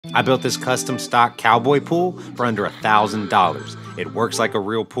I built this custom stock Cowboy Pool for under $1,000. It works like a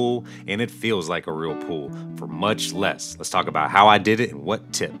real pool and it feels like a real pool for much less. Let's talk about how I did it and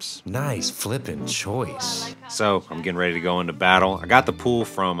what tips. Nice flippin' choice. So I'm getting ready to go into battle. I got the pool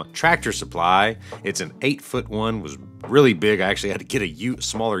from Tractor Supply. It's an 8-foot one, was really big. I actually had to get a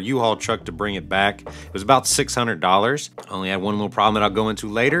smaller U-Haul truck to bring it back. It was about $600. I only had one little problem that I'll go into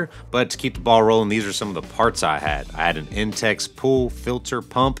later, but to keep the ball rolling, these are some of the parts I had. I had an Intex pool filter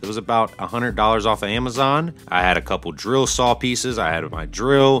pump. It was about $100 off of Amazon. I had a couple drill saw pieces. I had my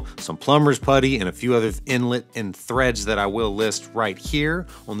drill, some plumber's putty, and a few other inlet and threads that I will list right here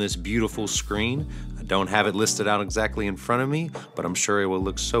on this beautiful screen. I don't have it listed out exactly in front of me, but I'm sure it will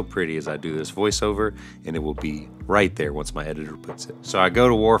look so pretty as I do this voiceover, and it will be right there once my editor puts it. So I go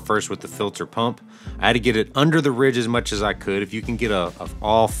to war first with the filter pump. I had to get it under the ridge as much as I could. If you can get a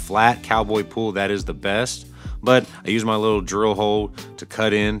all flat Cowboy Pool, that is the best. But I use my little drill hole to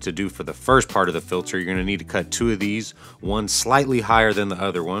cut in to do for the first part of the filter. You're gonna need to cut 2 of these, one slightly higher than the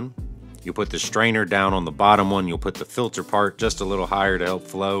other one. You'll put the strainer down on the bottom one. You'll put the filter part just a little higher to help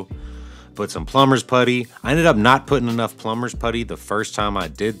flow. Put some plumber's putty. I ended up not putting enough plumber's putty the first time I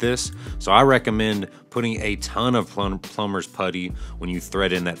did this, so I recommend putting a ton of plumber's putty when you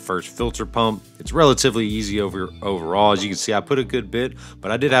thread in that first filter pump. It's relatively easy overall. As you can see, I put a good bit,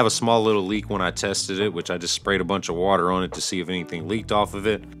 but I did have a small little leak when I tested it, which I just sprayed a bunch of water on it to see if anything leaked off of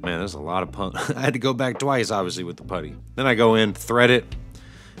it. Man, there's a lot of pump. I had to go back twice, obviously, with the putty. Then I go in, thread it.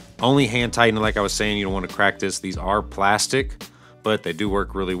 Only hand tighten it, like I was saying. You don't want to crack this. These are plastic, but they do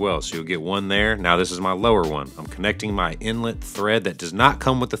work really well. So you'll get one there. Now this is my lower one. I'm connecting my inlet thread that does not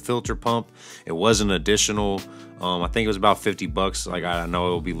come with the filter pump. It was an additional, I think it was about 50 bucks. Like I know it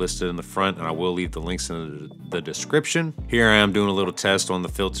will be listed in the front, and I will leave the links in the description. Here I am doing a little test on the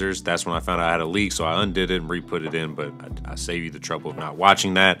filters. That's when I found out I had a leak, so I undid it and re-put it in, but I save you the trouble of not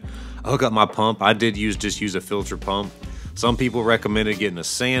watching that. I hook up my pump. I did just use a filter pump. Some people recommended getting a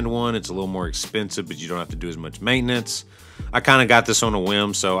sand one. It's a little more expensive, but you don't have to do as much maintenance. I kind of got this on a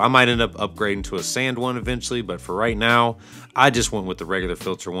whim, so I might end up upgrading to a sand one eventually, but for right now, I just went with the regular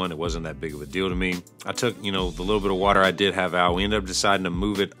filter one. It wasn't that big of a deal to me. I took, the little bit of water I did have out. We ended up deciding to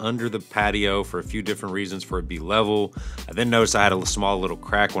move it under the patio for a few different reasons, for it to be level. I then noticed I had a small little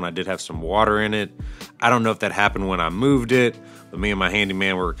crack when I did have some water in it. I don't know if that happened when I moved it, but me and my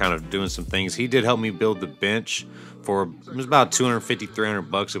handyman were kind of doing some things. He did help me build the bench. It was about 250, 300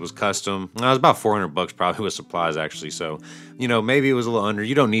 bucks. It was custom. No, it was about 400 bucks probably with supplies actually. So, maybe it was a little under.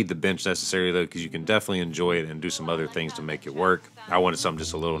 You don't need the bench necessarily though, because you can definitely enjoy it and do some other things to make it work. I wanted something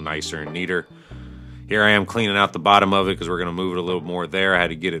just a little nicer and neater. Here I am cleaning out the bottom of it because we're going to move it a little more there. I had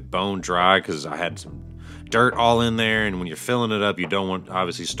to get it bone dry because I had some dirt all in there. And when you're filling it up, you don't want to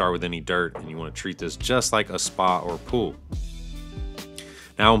obviously start with any dirt, and you want to treat this just like a spa or pool.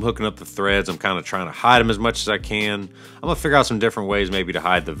 Now I'm hooking up the threads. I'm kind of trying to hide them as much as I can. I'm gonna figure out some different ways maybe to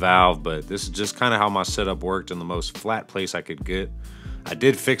hide the valve, but this is just kind of how my setup worked in the most flat place I could get. I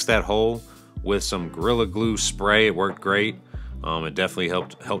did fix that hole with some Gorilla Glue spray. It worked great. It definitely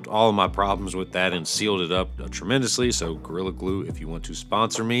helped all of my problems with that and sealed it up tremendously. So Gorilla Glue, if you want to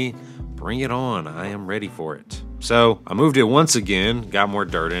sponsor me, bring it on. I am ready for it. So I moved it once again, got more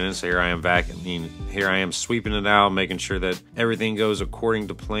dirt in it. So here I am sweeping it out, making sure that everything goes according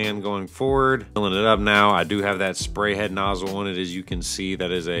to plan going forward. Filling it up now. I do have that spray head nozzle on it, as you can see. That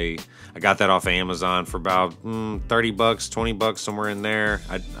is I got that off of Amazon for about 30 bucks, 20 bucks, somewhere in there.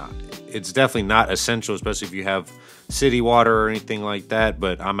 It's definitely not essential, especially if you have city water or anything like that,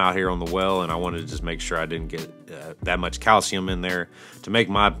 but I'm out here on the well and I wanted to just make sure I didn't get that much calcium in there to make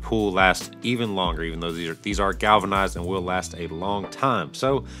my pool last even longer, even though these are galvanized and will last a long time.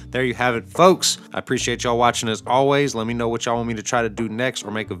 So there you have it, folks. I appreciate y'all watching as always. Let me know what y'all want me to try to do next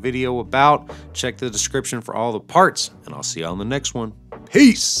or make a video about. Check the description for all the parts, and I'll see y'all in the next one.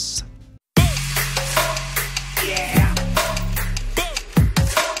 Peace.